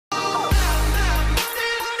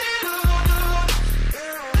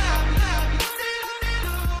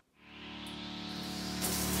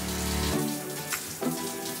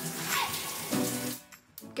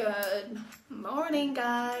morning,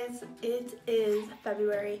 guys. It is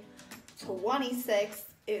February 26th.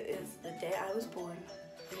 It is the day I was born.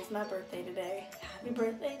 It is my birthday today. Happy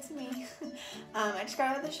birthday to me. I just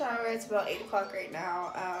got out of the shower. It's about 8 o'clock right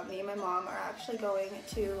now. Me and my mom are actually going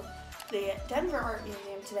to the Denver Art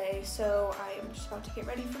Museum today, so I am just about to get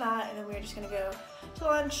ready for that, and then we're just gonna go to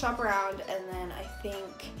lunch, shop around, and then I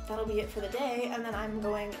think that'll be it for the day. And then I'm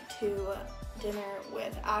going to dinner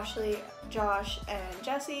with Ashley, Josh, and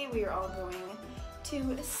Jesse. We are all going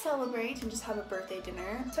to celebrate and just have a birthday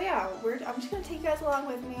dinner. So yeah, I'm just gonna take you guys along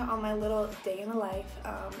with me on my little day in the life.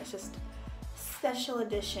 It's just special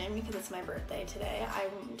edition because it's my birthday today.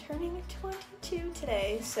 I'm turning 22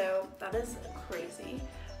 today, so that is crazy.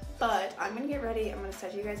 But I'm gonna get ready. I'm gonna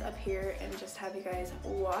set you guys up here and just have you guys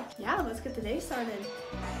watch. Yeah, let's get the day started.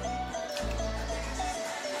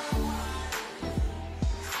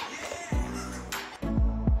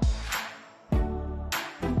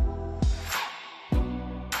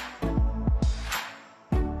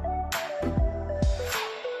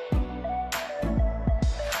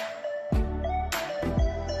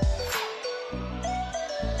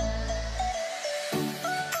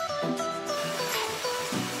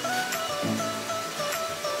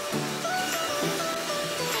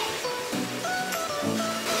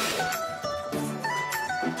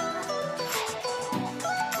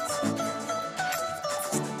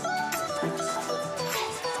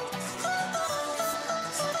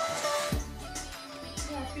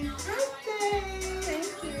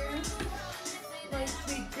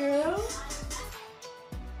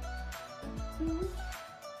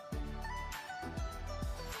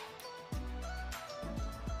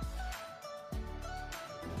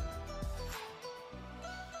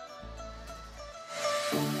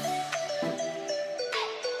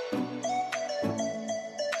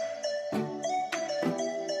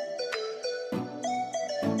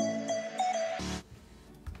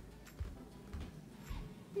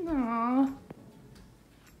 Aww.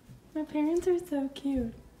 My parents are so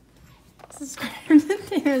cute. Subscribe to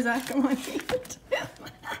Zakhem on YouTube.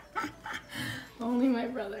 Only my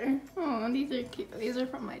brother. Oh, these are cute. These are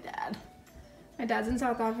from my dad. My dad's in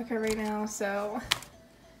South Africa right now, so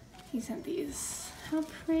he sent these. How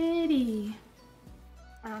pretty.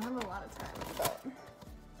 I don't have a lot of time, but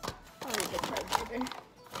I'll read the card later.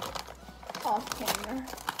 Off camera.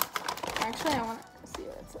 Actually, I want to see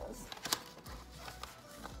what it says.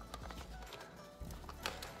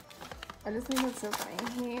 I just think it's so funny.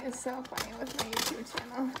 He is so funny with my YouTube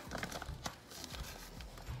channel.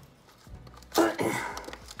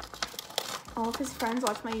 All of his friends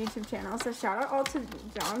watch my YouTube channel, so shout out all to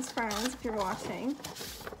John's friends if you're watching.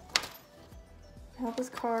 I hope this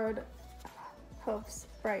card helps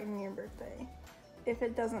brighten your birthday. If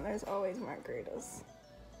it doesn't, there's always margaritas.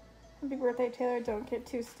 Happy birthday, Taylor. Don't get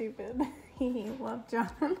too stupid. Love,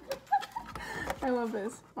 John. I love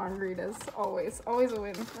this. Margaritas. Always. Always a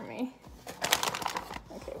win for me.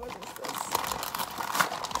 Okay, what is this?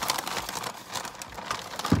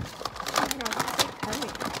 Oh my god, it's so heavy.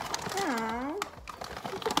 Aww.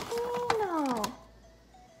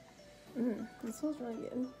 Look at the this smells really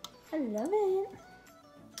good. I love it.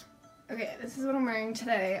 Okay, this is what I'm wearing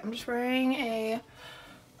today. I'm just wearing a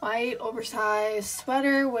white oversized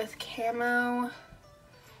sweater with camo.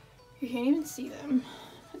 You can't even see them.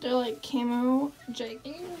 They're like camo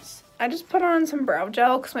jeggings. I just put on some brow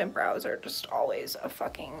gel because my brows are just always a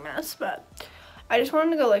fucking mess, but I just wanted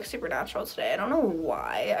to go like super natural today. I don't know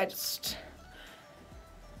why. I just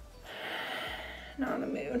not in the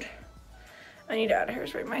mood. I need to add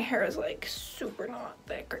hairspray. My hair is like super not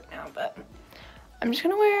thick right now, but I'm just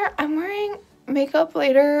gonna I'm wearing makeup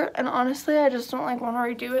later, and honestly I just don't like want to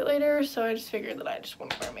redo it later, so I just figured that I just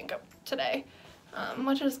want to wear makeup today.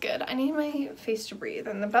 Which is good. I need my face to breathe,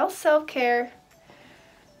 and the best self-care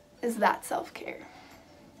is that self-care.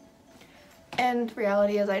 And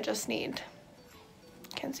reality is I just need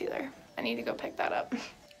concealer. I need to go pick that up.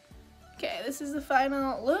 Okay, this is the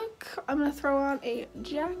final look. I'm gonna throw on a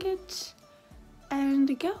jacket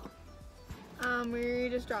and go. We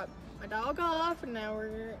just dropped my dog off, and now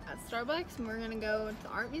we're at Starbucks, and we're gonna go to the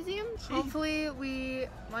art museum. Hopefully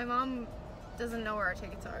my mom doesn't know where our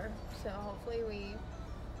tickets are, so hopefully we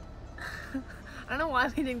I don't know why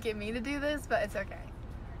we didn't get me to do this, but it's okay.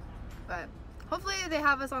 But hopefully they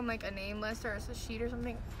have us on like a name list or a sheet or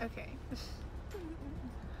something. Okay.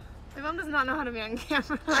 My mom does not know how to be on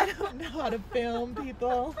camera. I don't know how to film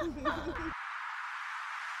people.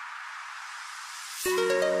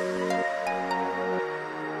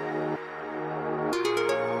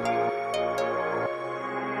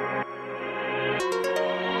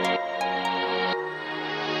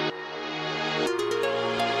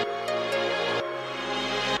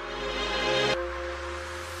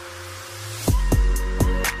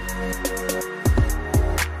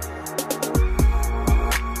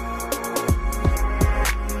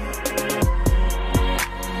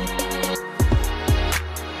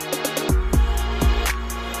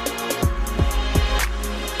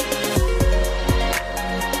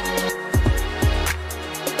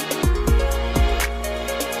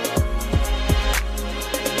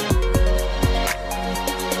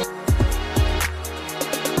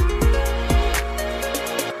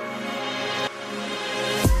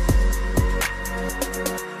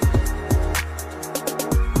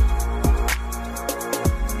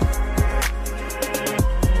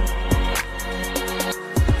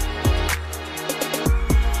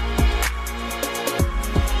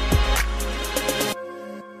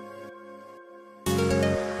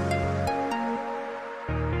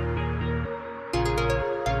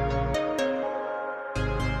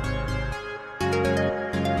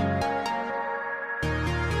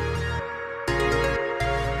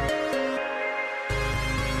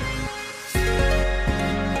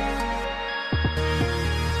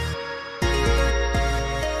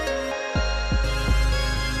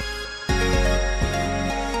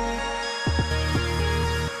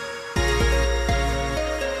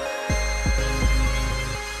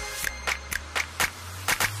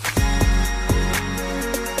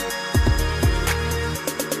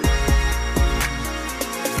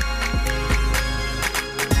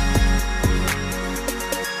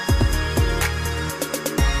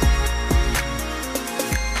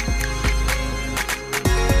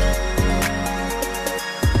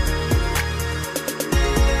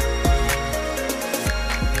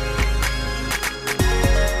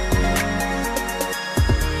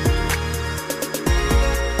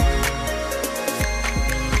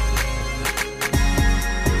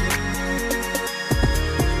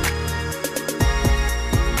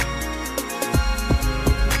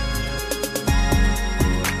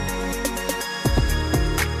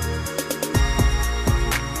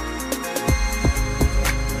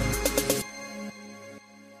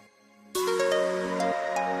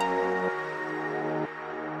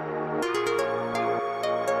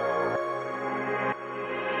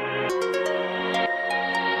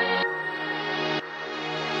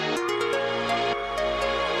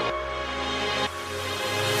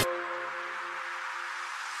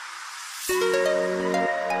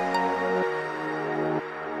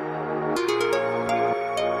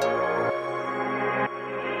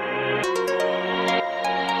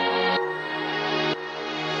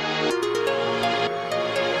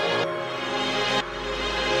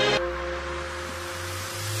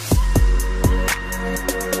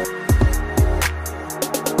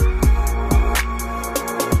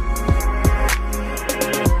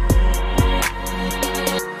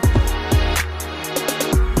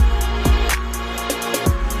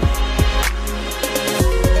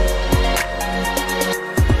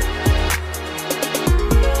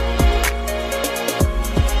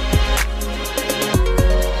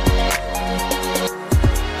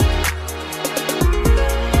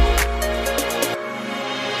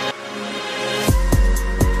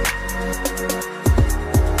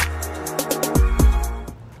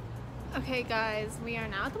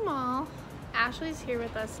 Ashley's here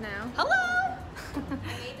with us now. Hello! I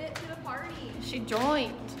made it to the party. She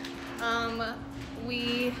joined.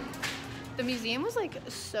 The museum was like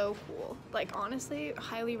so cool. Like honestly,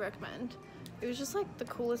 highly recommend. It was just like the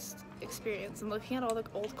coolest experience, and looking at all the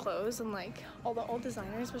old clothes and like all the old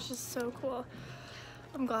designers was just so cool.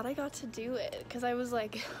 I'm glad I got to do it because I was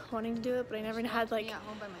like wanting to do it, but I never had like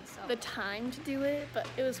the time to do it, but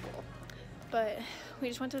it was cool. But we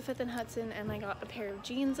just went to 5th and Hudson, and I got a pair of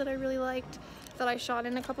jeans that I really liked, that I shot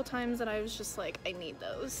in a couple times, that I was just like, I need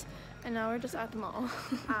those. And now we're just at the mall.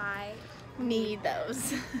 I need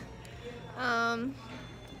those.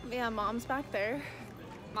 Yeah, Mom's back there.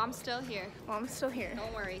 Mom's still here. Mom's still here.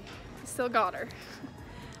 Don't worry. Still got her.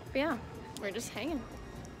 But yeah, we're just hanging.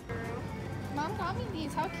 Mom got me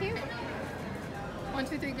these. How cute. 1,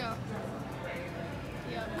 2, 3, go.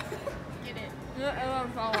 Yep. Get it.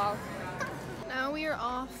 Now we are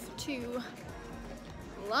off to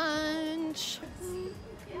lunch.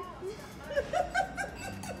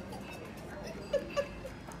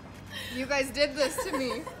 You guys did this to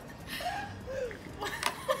me.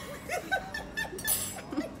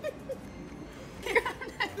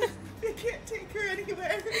 They can't take her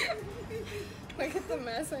anywhere. Look at the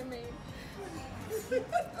mess I made.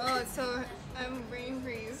 Oh, so I'm brain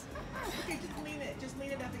freeze. Okay, just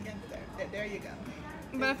lean it up against there. There you go.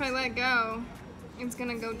 But if I let go, it's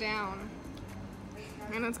gonna go down.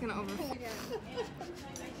 And it's gonna overflow.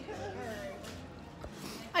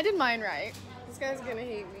 I did mine right. This guy's gonna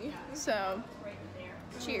hate me. So,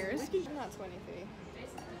 cheers. I'm not 23.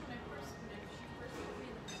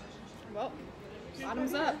 Well,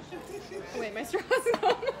 bottoms up. Oh, wait, my straw's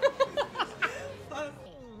gone.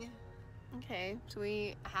 Okay, so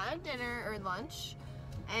we had dinner or lunch,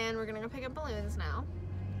 and we're gonna go pick up balloons now.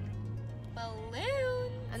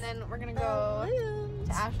 Balloons. And then we're gonna go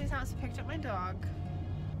to Ashley's house to pick up my dog.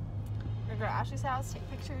 We're gonna go to Ashley's house, take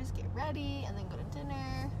pictures, get ready, and then go to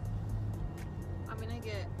dinner. I'm gonna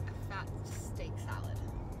get a fat steak salad.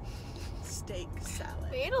 Steak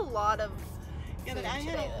salad. We ate a lot of Yeah, food but I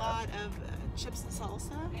had today, a lot of chips and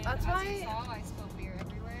salsa. And That's as why- you saw, I spilled beer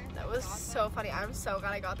everywhere. That was so funny. I'm so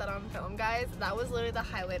glad I got that on film, guys. That was literally the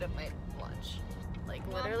highlight of my lunch. Like,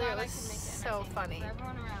 Well, I'm literally, glad it I was can make it so entertaining funny. for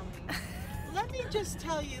everyone around me. Let me just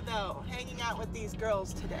tell you though, hanging out with these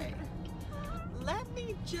girls today. Let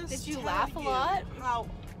me just Did you tell laugh a lot?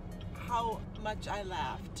 How much I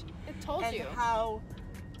laughed. It told and you. how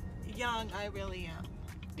young I really am.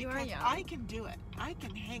 You are Because young. I can do it. I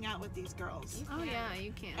can hang out with these girls. Oh yeah,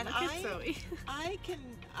 you can. And Look at Zoe. I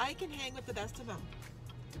can hang with the best of them.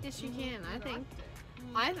 Yes, you can. I think.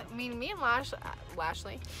 I mean, me and Lashley.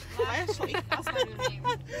 Ashley. That's my new name.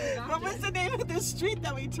 What was the name of the street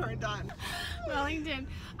that we turned on? Wellington.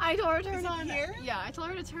 I told her to Is turn it on. here? Yeah, I told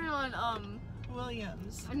her to turn on.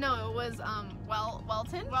 Williams. No, it was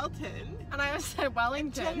Welton. Welton. And I said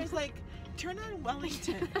Wellington. Jen was like, turn on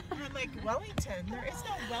Wellington. And I'm like, Wellington? There is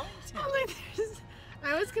no Wellington. I'm like,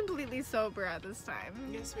 I was completely sober at this time.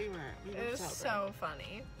 Yes, we were. We were It was sober. so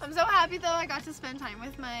funny. I'm so happy though I got to spend time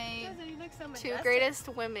with my You look so two greatest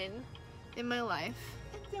women in my life.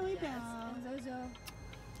 And Zoe Bell.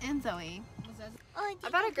 And Zoe.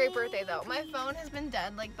 I've had a great birthday though. My phone has been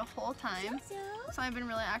dead like the whole time. So I've been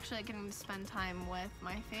really actually getting to spend time with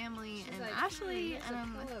my family and Ashley, and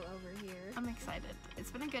I'm excited. It's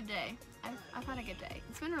been a good day. I've had a good day.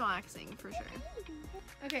 It's been relaxing for sure.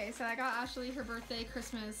 Okay, so I got Ashley her birthday,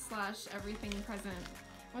 Christmas / everything present.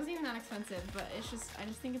 It wasn't even that expensive, but I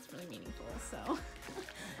just think it's really meaningful. So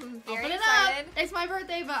I'm very Open it excited. up. It's my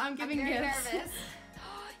birthday, but I'm giving very gifts. nervous.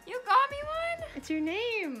 You got me one? It's your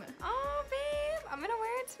name. Oh, babe, I'm gonna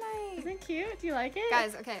wear it tonight. Isn't it cute? Do you like it?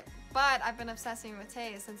 Guys, okay, but I've been obsessing with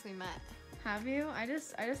Tay since we met. Have you? I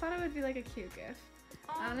just thought it would be like a cute gift.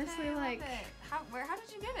 Oh, Honestly, Tay, I love like- it. How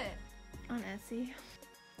did you get it? On Etsy.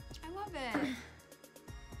 I love it. You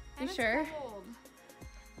And it's sure? gold.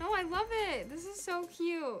 No, I love it. This is so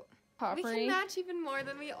cute. We can match even more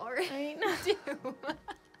than we already I know. do.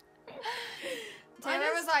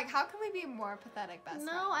 Taylor was like, how can we be more pathetic best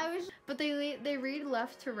No, I was. But they read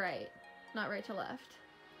left to right, not right to left.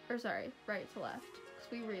 Or sorry, right to left.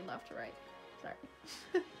 Because we read left to right. Sorry.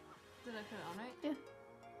 Did I put it on right? Yeah.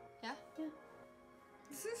 Yeah? Yeah.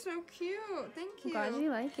 This is so cute. Thank I'm you. glad you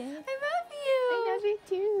like it. I love you. I love you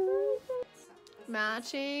too.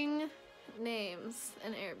 Matching names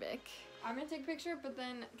in Arabic. I'm gonna take a picture, but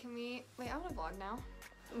then can we... Wait, I want to vlog now.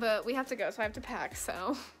 But we have to go, so I have to pack,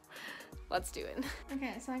 so let's do it.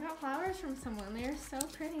 Okay, so I got flowers from someone. They're so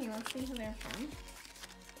pretty. Let's see who they're from.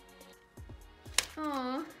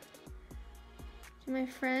 Aww. To my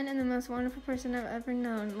friend and the most wonderful person I've ever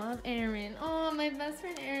known. Love, Erin. Oh, my best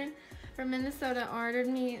friend, Erin. from Minnesota ordered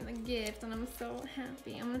me a gift, and I'm so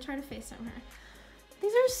happy. I'm gonna try to FaceTime her.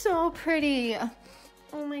 These are so pretty.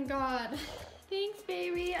 Oh my god. Thanks,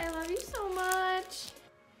 baby. I love you so much.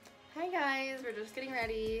 Hi guys, we're just getting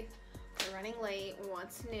ready. We're running late.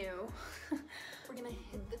 What's new? We're gonna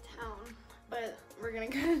hit the town, but we're gonna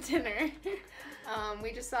go to dinner.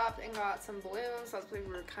 We just stopped and got some balloons. That's why we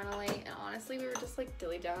were kind of late, and honestly, we were just like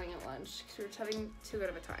dilly-dallying at lunch because we were just having too good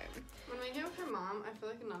of a time. When we get with her mom, I feel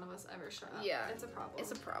like none of us ever shut up. Yeah, it's a problem.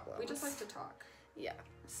 It's a problem. We just like to talk. Yeah.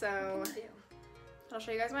 So I'll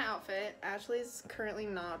show you guys my outfit. Ashley's currently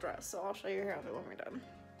not dressed, so I'll show you her outfit when we're done.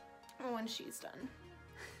 Or when she's done.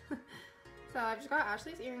 So I've just got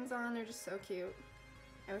Ashley's earrings on. They're just so cute.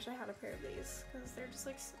 I wish I had a pair of these because they're just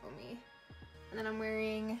like so me. And then I'm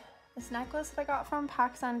wearing this necklace that I got from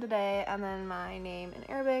Pakistan today, and then my name in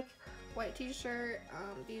Arabic, white t-shirt,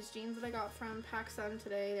 these jeans that I got from Pakistan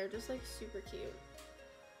today. They're just like super cute.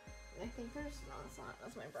 I think there's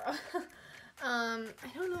that's my bra. I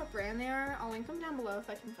don't know what brand they are. I'll link them down below if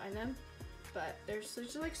I can find them. But they're just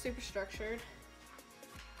like super structured,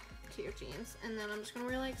 cute jeans. And then I'm just gonna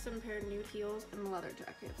wear like some pair of nude heels and leather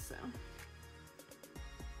jackets. So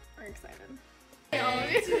we're excited. I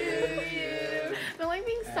like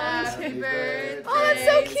being so Happy birthday. Oh, that's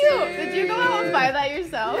so cute. Did you go out and buy that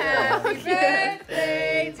yourself? Happy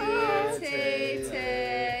birthday to Tay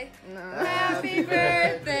Tay. No. Happy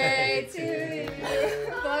birthday to you.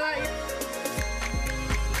 Bye.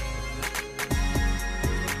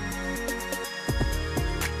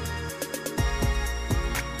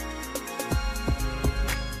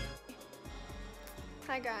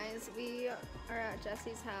 Hi guys, we are at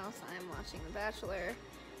Jesse's house. I'm watching The Bachelor.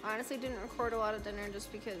 I honestly didn't record a lot of dinner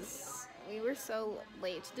just because we were so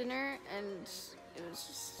late to dinner, and it was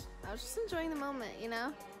just, I was just enjoying the moment, you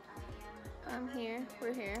know? I'm here,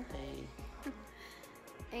 we're here. Hey.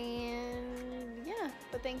 And yeah,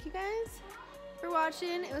 but thank you guys for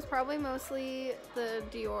watching. It was probably mostly the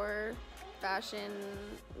Dior fashion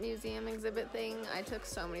museum exhibit thing. I took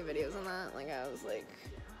so many videos on that. Like, I was like,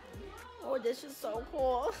 oh, this is so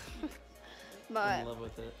cool. But in love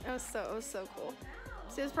with it. it was so cool.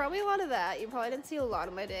 So it was probably a lot of that. You probably didn't see a lot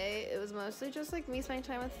of my day. It was mostly just like me spending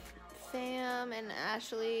time with Sam and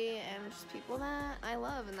Ashley and just people that I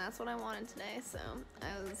love, and that's what I wanted today. So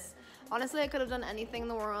honestly, I could have done anything in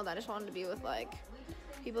the world. I just wanted to be with like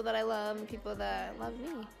people that I love and people that love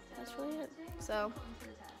me. That's really it. So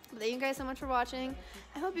thank you guys so much for watching.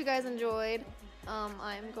 I hope you guys enjoyed.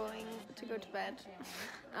 I'm going to go to bed.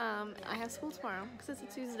 I have school tomorrow because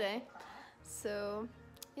it's a Tuesday. So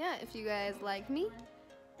yeah, if you guys like me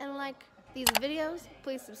and like these videos,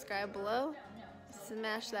 please subscribe below,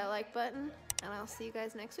 smash that like button, and I'll see you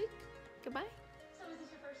guys next week. Goodbye.